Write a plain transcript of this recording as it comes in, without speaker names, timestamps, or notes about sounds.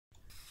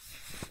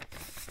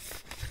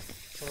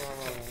Hey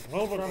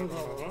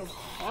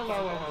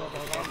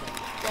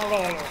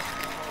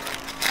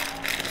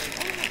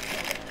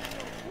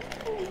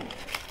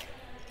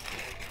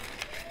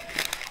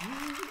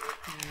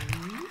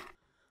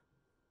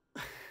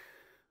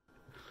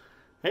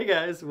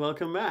guys,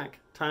 welcome back.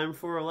 Time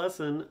for a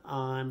lesson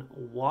on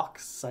walk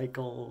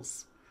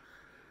cycles.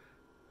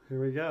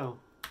 Here we go.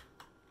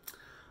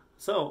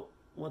 So,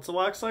 what's a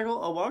walk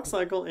cycle? A walk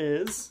cycle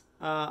is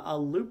a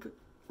looped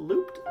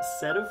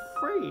set of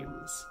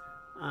frames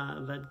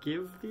that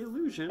give the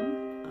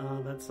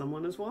illusion that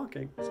someone is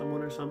walking.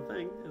 Someone or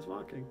something is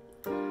walking.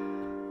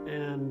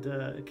 And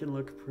it can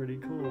look pretty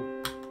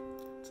cool.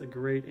 It's a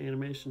great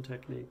animation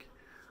technique.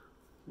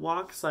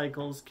 Walk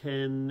cycles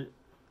can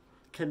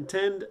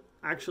tend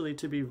actually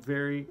to be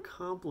very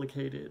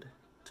complicated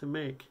to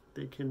make.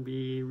 They can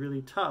be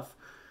really tough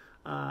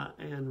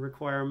and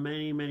require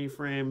many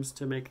frames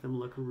to make them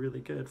look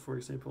really good. For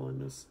example, in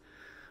this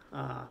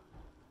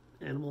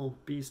animal,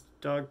 beast,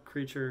 dog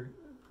creature,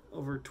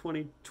 over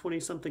 20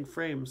 something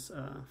frames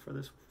for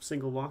this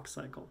single walk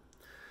cycle.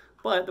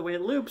 But the way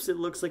it loops, it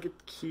looks like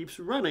it keeps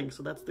running.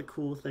 So that's the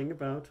cool thing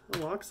about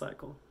a walk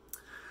cycle.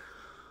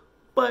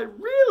 But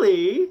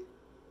really,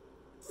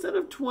 instead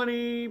of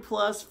 20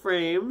 plus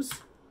frames,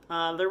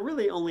 there are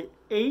really only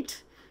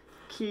 8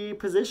 key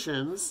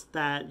positions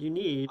that you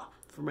need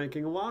for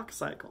making a walk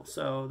cycle.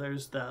 So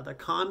there's the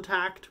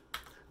contact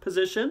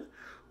position,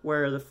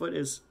 where the foot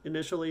is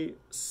initially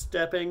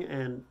stepping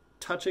and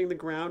touching the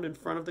ground in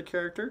front of the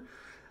character.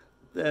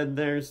 Then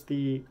there's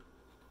the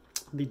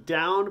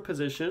down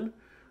position,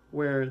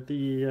 where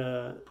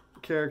the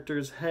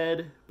character's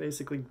head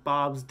basically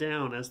bobs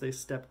down as they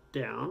step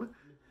down.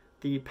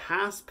 The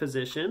pass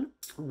position,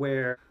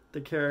 where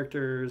the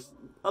character's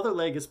other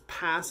leg is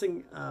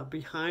passing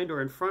behind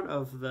or in front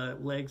of the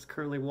legs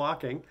currently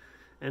walking.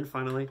 And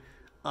finally,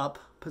 up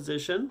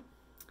position,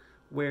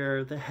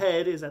 where the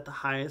head is at the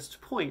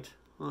highest point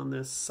on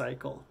this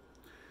cycle.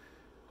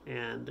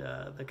 And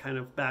the kind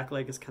of back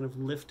leg is kind of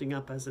lifting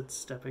up as it's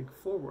stepping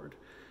forward.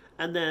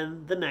 And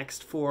then the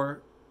next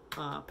 4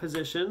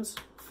 positions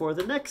for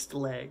the next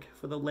leg,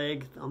 for the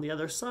leg on the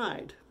other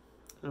side.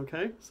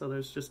 Okay, so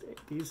there's just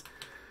these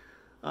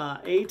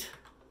 8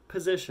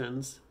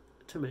 positions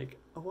to make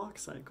a walk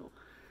cycle.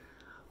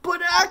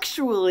 But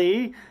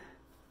actually,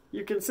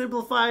 you can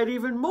simplify it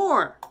even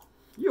more.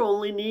 You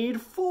only need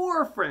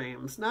 4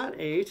 frames, not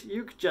 8.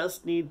 You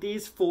just need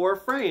these 4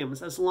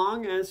 frames, as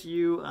long as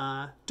you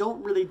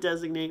don't really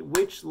designate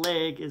which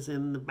leg is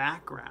in the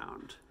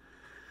background.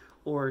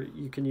 Or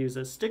you can use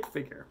a stick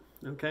figure.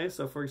 Okay,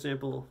 so for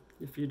example,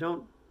 if you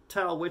don't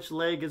tell which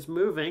leg is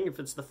moving, if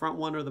it's the front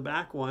one or the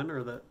back one,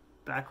 or the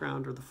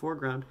background or the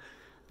foreground,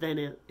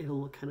 then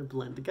it'll kind of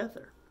blend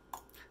together.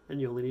 And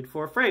you only need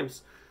 4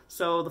 frames.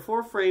 So the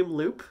 4-frame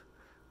loop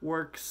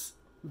works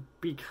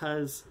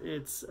because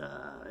it's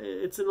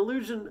an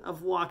illusion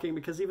of walking,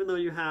 because even though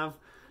you have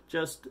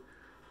just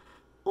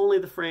only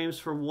the frames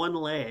for one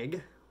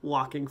leg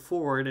walking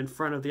forward in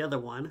front of the other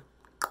one,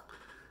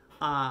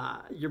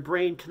 your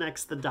brain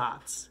connects the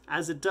dots,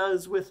 as it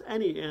does with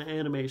any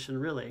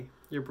animation, really.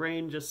 Your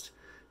brain just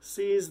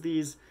sees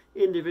these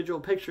individual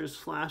pictures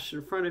flash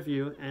in front of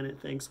you, and it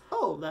thinks,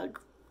 oh, that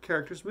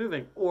character's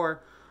moving,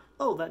 or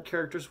oh, that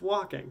character's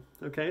walking.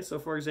 Okay, so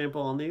for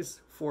example, on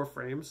these 4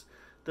 frames,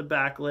 the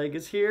back leg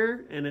is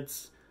here, and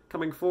it's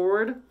coming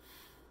forward,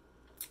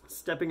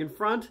 stepping in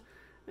front,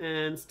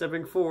 and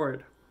stepping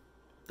forward.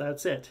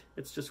 That's it.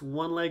 It's just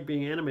one leg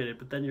being animated,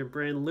 but then your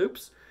brain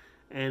loops,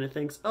 and it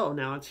thinks, oh,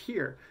 now it's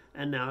here,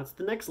 and now it's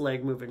the next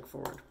leg moving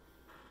forward.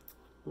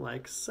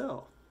 Like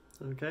so.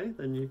 Okay,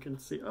 then you can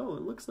see, oh,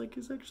 it looks like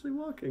he's actually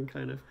walking,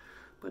 kind of,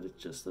 but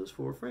it's just those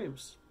 4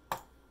 frames.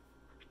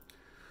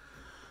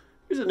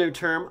 Here's a new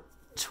term,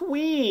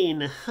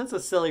 tween. That's a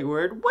silly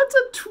word. What's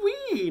a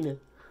tween?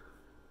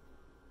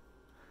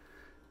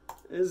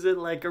 Is it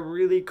like a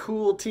really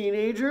cool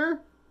teenager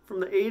from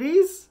the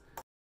 80s?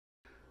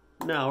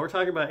 No, we're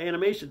talking about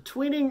animation.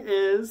 Tweening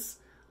is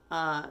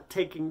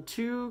taking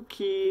 2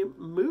 key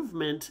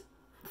movement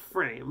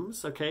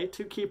frames, okay,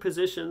 2 key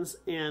positions,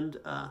 and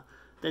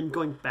then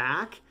going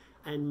back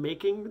and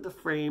making the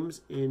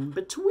frames in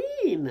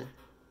between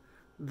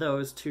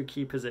those 2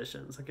 key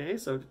positions. Okay,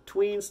 so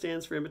tween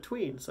stands for in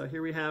between. So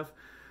here we have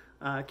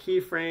key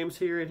frames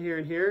here and here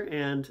and here,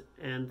 and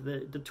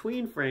the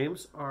tween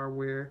frames are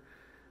where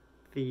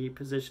the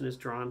position is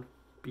drawn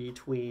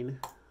between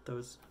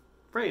those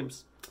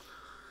frames.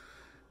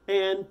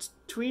 And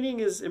tweening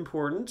is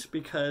important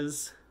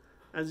because,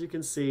 as you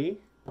can see,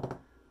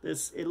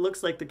 it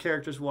looks like the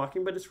character's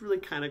walking, but it's really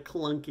kind of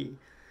clunky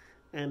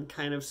and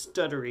kind of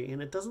stuttery, and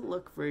it doesn't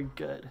look very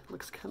good. It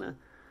looks kind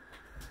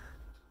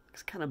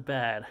of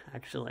bad,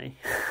 actually,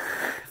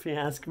 if you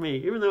ask me,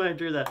 even though I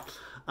drew that.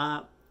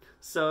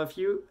 So if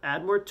you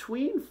add more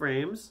tween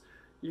frames,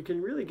 you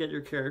can really get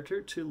your character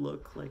to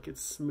look like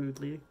it's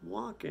smoothly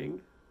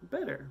walking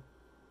better.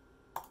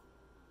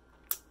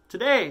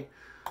 Today,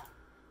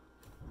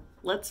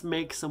 let's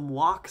make some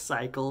walk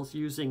cycles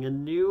using a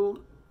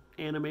new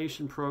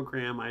animation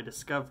program I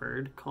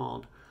discovered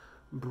called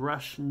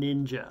Brush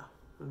Ninja.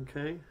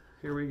 Okay,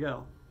 here we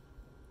go.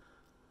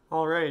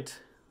 All right,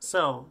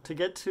 so to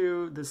get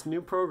to this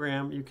new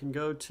program, you can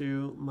go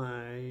to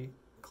my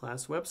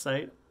class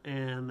website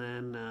and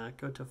then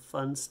go to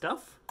Fun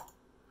Stuff.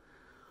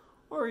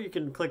 Or you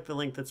can click the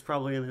link that's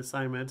probably in the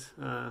assignment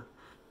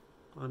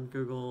on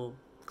Google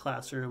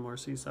Classroom or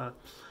Seesaw,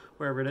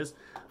 wherever it is.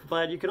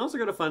 But you can also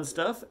go to Fun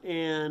Stuff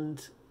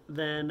and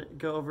then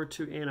go over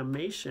to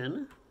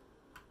Animation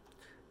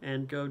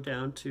and go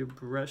down to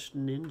Brush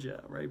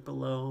Ninja right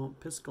below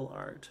Piskel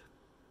Art.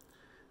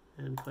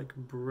 And click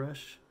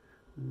Brush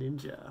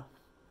Ninja.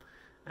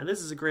 And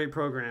this is a great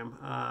program,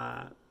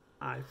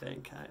 I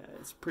think.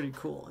 It's pretty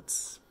cool.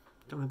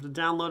 Don't have to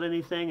download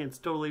anything. It's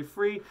totally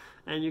free,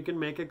 and you can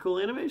make a cool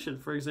animation.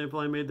 For example,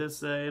 I made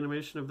this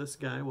animation of this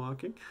guy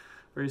walking.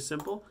 Very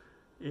simple,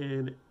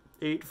 in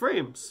 8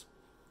 frames.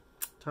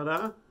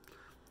 Ta-da!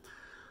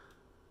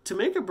 To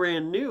make a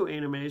brand new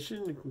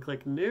animation, you can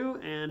click New,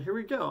 and here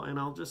we go. And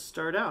I'll just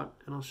start out,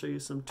 and I'll show you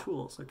some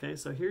tools. Okay,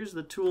 so here's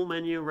the tool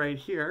menu right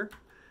here.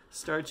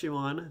 Starts you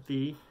on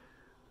the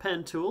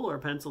pen tool or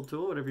pencil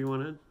tool, whatever you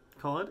want to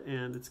call it,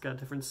 and it's got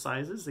different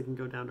sizes. They can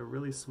go down to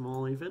really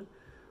small even,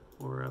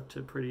 or up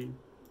to pretty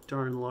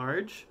darn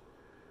large.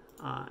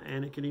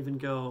 And it can even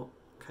go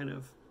kind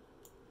of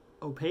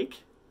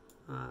opaque,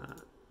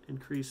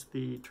 increase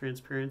the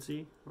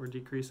transparency or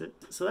decrease it.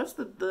 So that's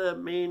the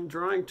main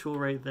drawing tool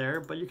right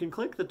there, but you can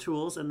click the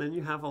tools and then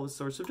you have all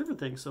sorts of different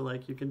things. So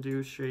like you can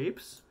do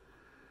shapes,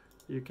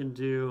 you can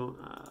do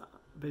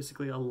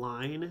basically a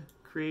line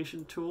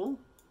creation tool.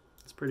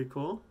 It's pretty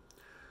cool.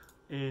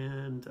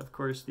 And of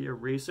course the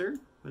eraser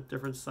with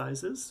different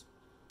sizes.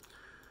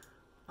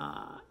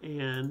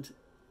 And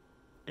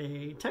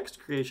a text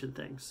creation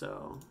thing.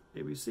 So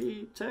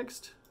ABC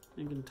text,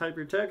 you can type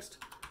your text.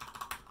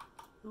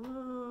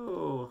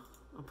 Hello,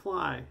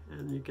 apply,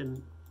 and you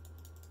can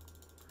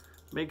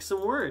make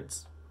some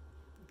words.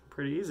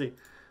 Pretty easy.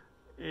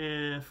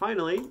 And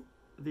finally,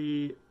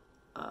 the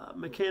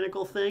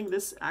mechanical thing.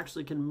 This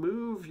actually can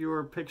move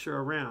your picture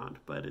around,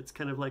 but it's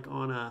kind of like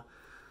on a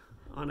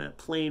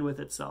plane with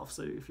itself.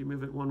 So if you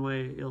move it one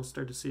way, you'll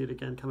start to see it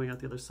again coming out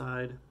the other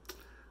side.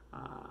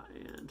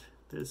 And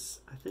this,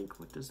 I think,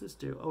 what does this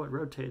do? Oh, it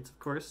rotates, of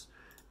course.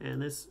 And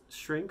this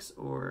shrinks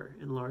or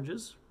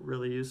enlarges.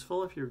 Really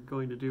useful if you're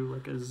going to do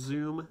like a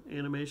zoom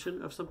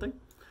animation of something.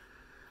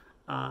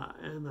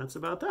 And that's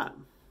about that.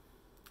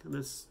 And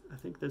this, I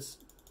think this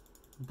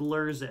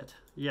blurs it.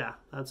 Yeah,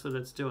 that's what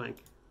it's doing.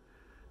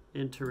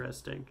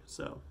 Interesting.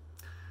 So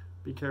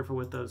be careful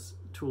with those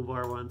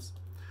toolbar ones.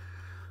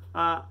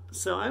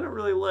 So I don't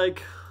really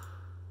like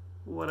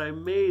what I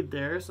made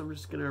there, so I'm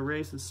just going to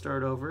erase and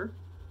start over.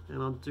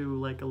 And I'll do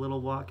like a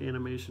little walk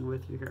animation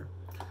with you here.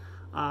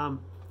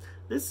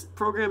 This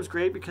program's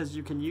great because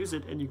you can use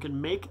it and you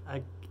can make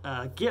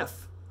a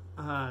GIF,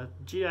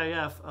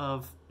 GIF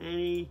of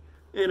any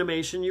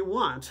animation you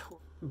want.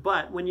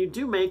 But when you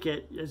do make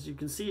it, as you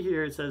can see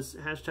here, it says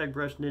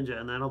 #BrushNinja,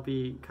 and that'll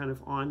be kind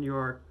of on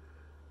your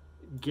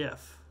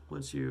GIF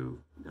once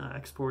you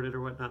export it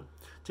or whatnot.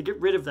 To get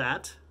rid of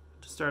that,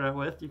 to start out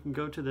with, you can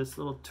go to this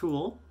little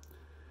tool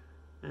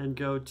and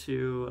go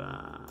to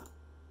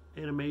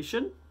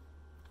Animation.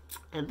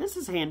 And this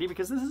is handy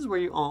because this is where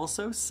you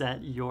also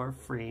set your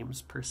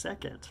frames per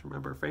second.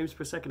 Remember, frames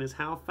per second is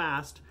how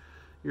fast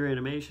your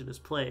animation is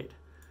played.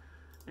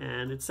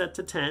 And it's set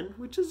to 10,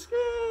 which is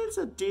it's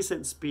a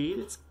decent speed.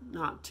 It's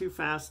not too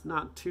fast,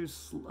 not too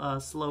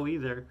slow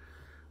either.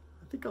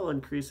 I think I'll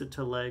increase it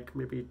to like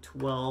maybe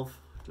 12,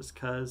 just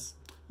because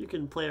you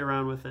can play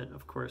around with it,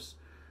 of course.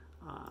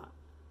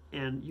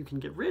 And you can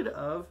get rid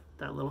of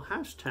that little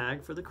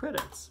hashtag for the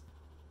credits.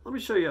 Let me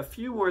show you a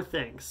few more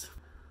things.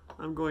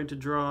 I'm going to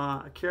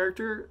draw a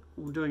character.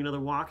 We're doing another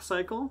walk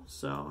cycle.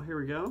 So here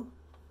we go.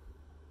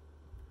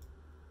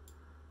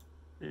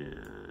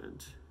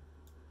 And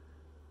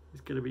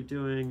he's going to be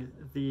doing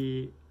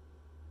the,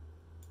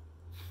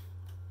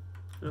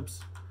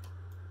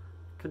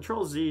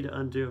 Control Z to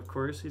undo, of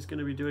course. He's going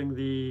to be doing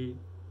the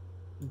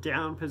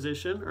down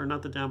position, or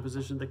not the down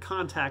position, the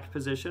contact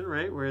position,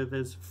 right? Where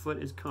this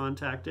foot is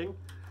contacting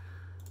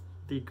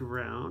the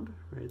ground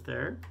right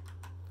there.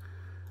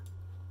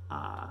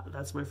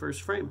 That's my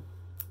first frame.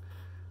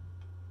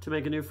 To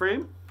make a new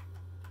frame,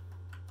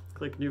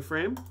 click New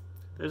Frame.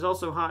 There's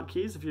also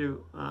hotkeys. If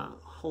you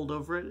hold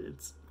over it,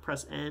 it's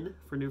press N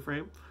for New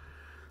Frame,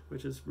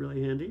 which is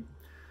really handy.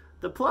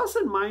 The plus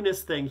and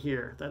minus thing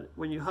here, that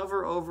when you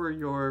hover over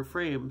your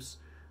frames,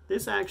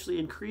 this actually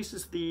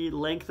increases the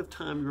length of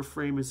time your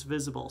frame is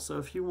visible. So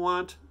if you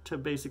want to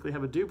basically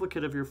have a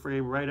duplicate of your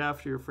frame right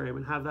after your frame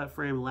and have that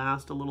frame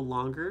last a little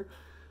longer,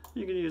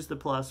 you can use the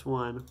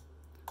 +1.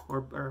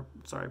 Or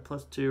sorry,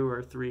 +2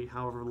 or 3,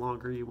 however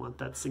longer you want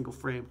that single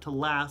frame to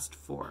last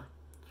for.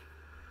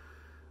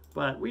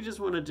 But we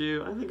just want to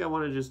do, I think I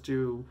want to just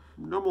do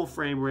normal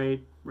frame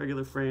rate,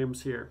 regular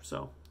frames here.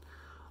 So,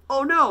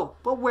 oh no,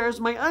 but where's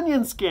my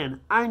onion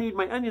skin? I need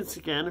my onion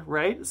skin,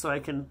 right? So I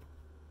can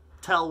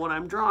tell what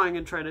I'm drawing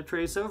and try to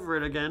trace over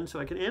it again so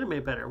I can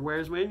animate better.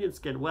 Where's my onion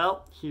skin?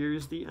 Well,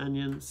 here's the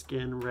onion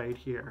skin right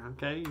here,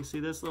 okay? You see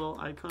this little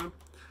icon?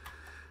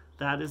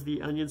 That is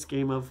the onion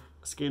skin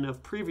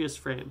of previous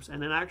frames,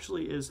 and it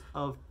actually is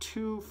of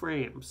 2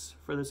 frames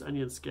for this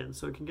onion skin,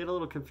 so it can get a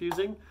little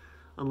confusing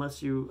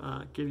unless you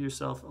give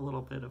yourself a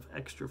little bit of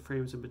extra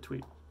frames in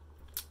between.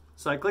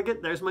 So I click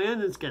it, there's my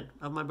onion skin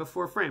of my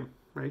before frame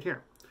right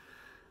here.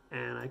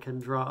 And I can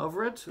draw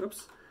over it,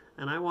 oops,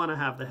 and I want to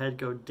have the head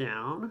go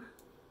down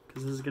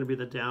because this is going to be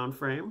the down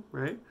frame,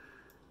 right?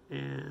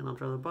 And I'll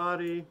draw the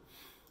body,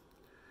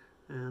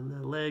 and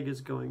the leg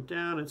is going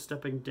down and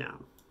stepping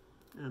down.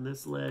 And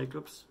this leg,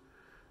 oops,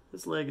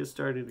 this leg is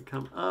starting to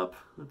come up,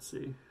 let's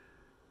see,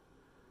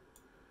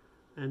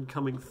 and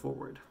coming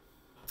forward,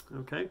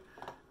 okay?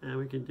 And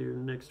we can do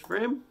next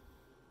frame.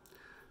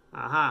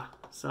 Aha,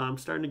 so I'm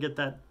starting to get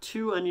that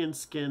 2 onion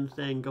skin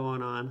thing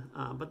going on,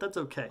 but that's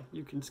okay.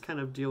 You can just kind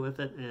of deal with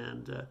it,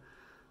 and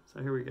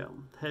so here we go.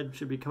 Head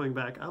should be coming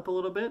back up a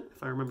little bit,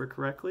 if I remember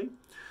correctly.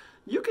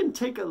 You can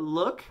take a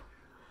look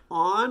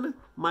on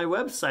my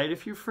website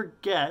if you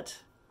forget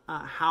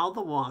how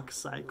the walk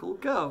cycle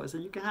goes,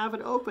 and you can have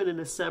it open in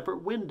a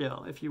separate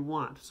window if you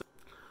want.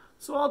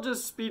 So I'll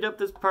just speed up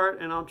this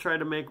part, and I'll try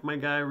to make my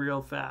guy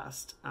real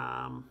fast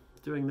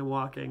doing the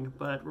walking.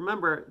 But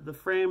remember, the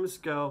frames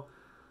go,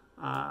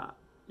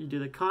 you do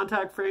the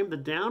contact frame, the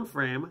down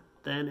frame,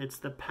 then it's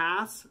the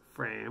pass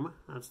frame,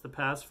 that's the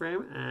pass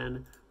frame,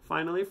 and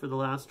finally for the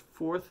last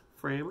 4th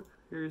frame,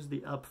 here's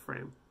the up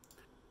frame.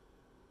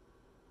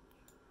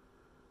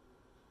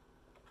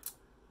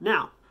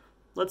 Now,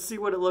 let's see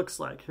what it looks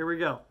like. Here we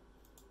go.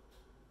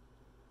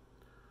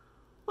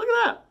 Look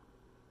at that.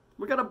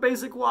 We got a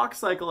basic walk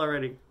cycle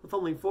already with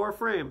only 4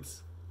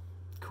 frames.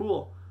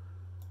 Cool.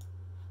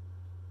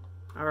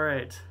 All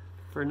right,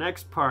 for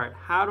next part,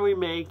 how do we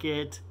make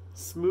it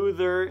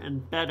smoother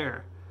and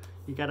better?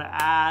 You gotta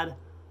add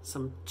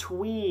some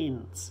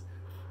tweens,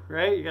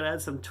 right? You gotta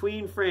add some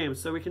tween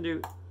frames. So we can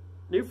do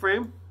new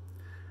frame,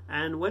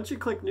 and once you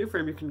click new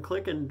frame, you can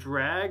click and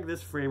drag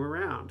this frame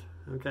around,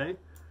 okay?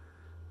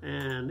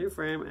 And new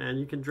frame, and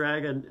you can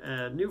drag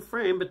a new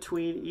frame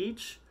between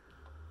each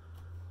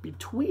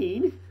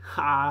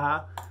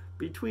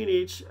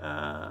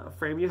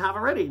frame you have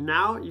already.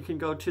 Now you can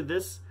go to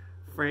this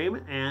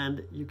frame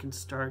and you can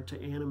start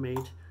to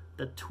animate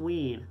the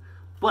tween.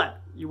 But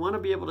you want to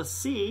be able to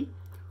see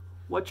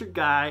what your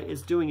guy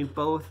is doing in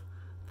both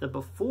the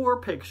before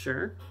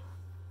picture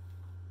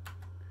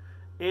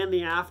and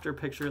the after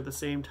picture at the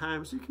same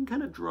time, so you can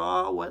kind of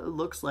draw what it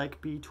looks like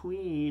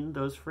between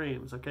those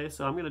frames, okay?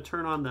 So I'm going to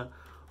turn on the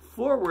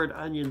forward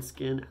onion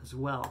skin as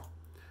well.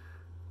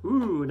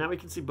 Ooh, now we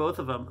can see both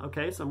of them,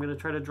 okay? So I'm going to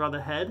try to draw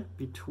the head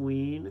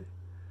between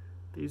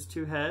these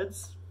 2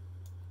 heads.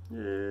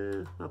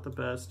 Not the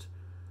best.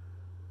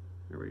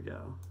 Here we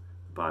go.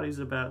 Body's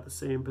about the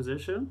same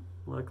position,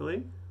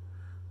 luckily.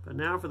 But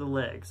now for the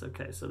legs.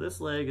 Okay, so this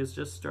leg is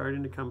just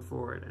starting to come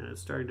forward and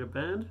it's starting to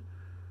bend,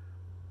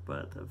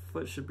 but the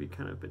foot should be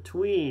kind of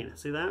between.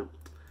 See that?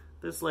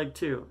 This leg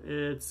too.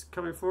 It's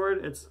coming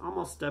forward, it's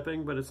almost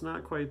stepping, but it's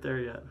not quite there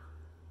yet.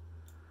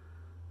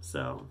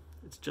 So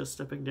it's just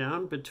stepping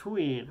down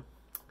between.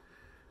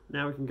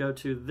 Now we can go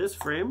to this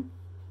frame.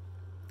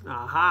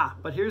 Aha,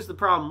 but here's the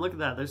problem. Look at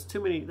that. There's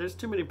too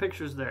many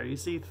pictures there. You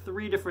see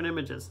 3 different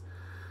images.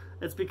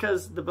 It's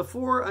because the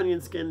before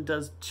onion skin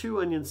does 2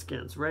 onion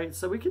skins, right?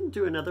 So we can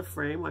do another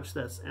frame, watch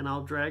this, and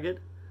I'll drag it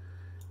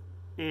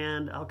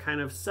and I'll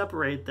kind of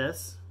separate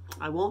this.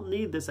 I won't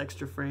need this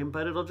extra frame,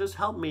 but it'll just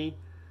help me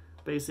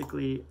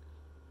basically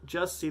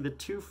just see the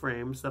 2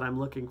 frames that I'm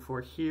looking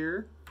for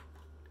here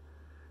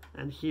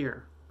and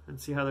here, and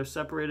see how they're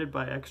separated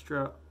by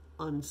extra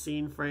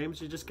unseen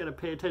frames. You just got to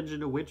pay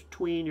attention to which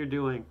tween you're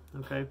doing,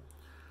 okay,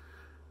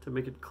 to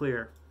make it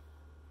clear.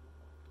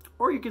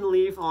 Or you can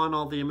leave on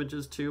all the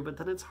images too, but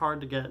then it's hard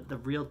to get the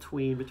real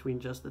tween between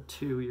just the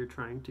 2 you're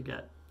trying to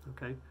get,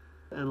 okay?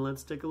 And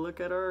let's take a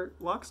look at our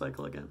walk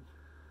cycle again.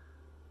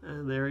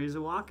 And there he's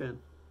a walking.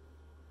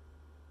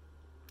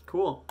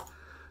 Cool.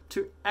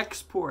 To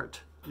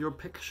export your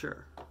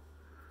picture,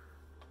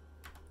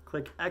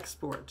 click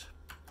export,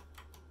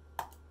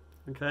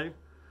 okay?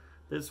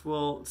 This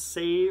will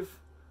save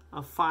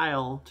a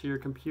file to your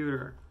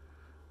computer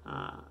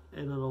and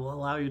it'll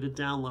allow you to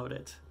download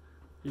it.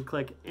 You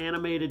click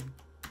animated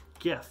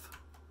GIF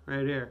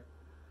right here,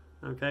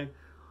 okay?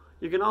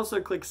 You can also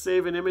click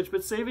save an image,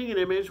 but saving an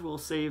image will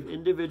save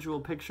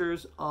individual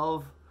pictures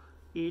of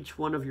each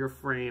one of your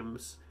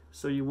frames,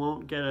 so you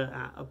won't get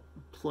a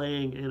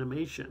playing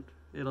animation.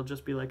 It'll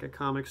just be like a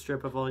comic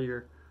strip of all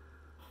your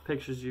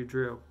pictures you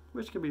drew,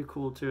 which can be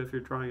cool too if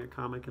you're drawing a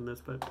comic in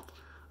this, but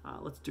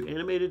let's do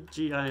animated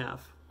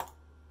GIF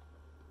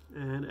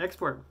and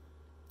export.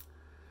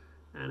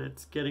 And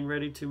it's getting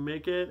ready to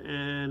make it,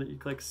 and you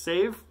click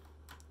save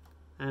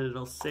and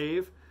it'll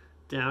save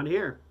down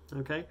here,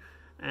 okay?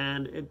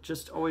 And it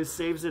just always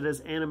saves it as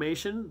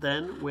animation,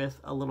 then with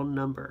a little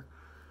number.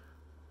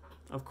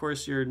 Of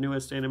course, your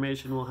newest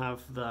animation will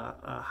have the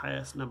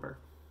highest number,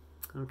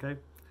 okay?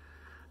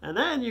 And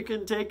then you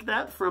can take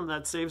that from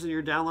that saves in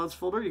your downloads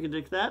folder. You can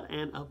take that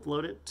and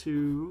upload it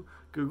to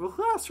Google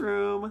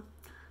Classroom.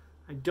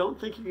 I don't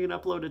think you can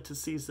upload it to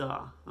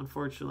Seesaw,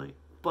 unfortunately,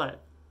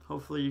 but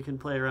hopefully you can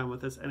play around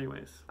with this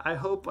anyways. I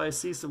hope I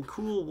see some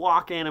cool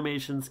walk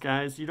animations,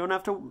 guys. You don't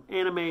have to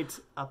animate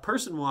a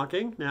person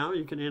walking now.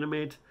 You can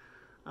animate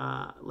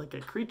like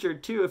a creature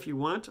too if you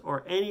want,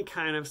 or any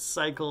kind of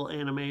cycle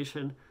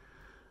animation.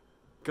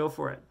 Go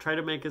for it. Try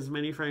to make as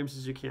many frames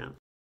as you can.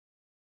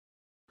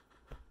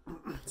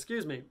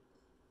 Excuse me.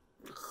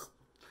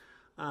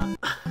 That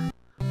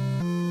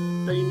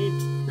you need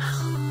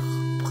to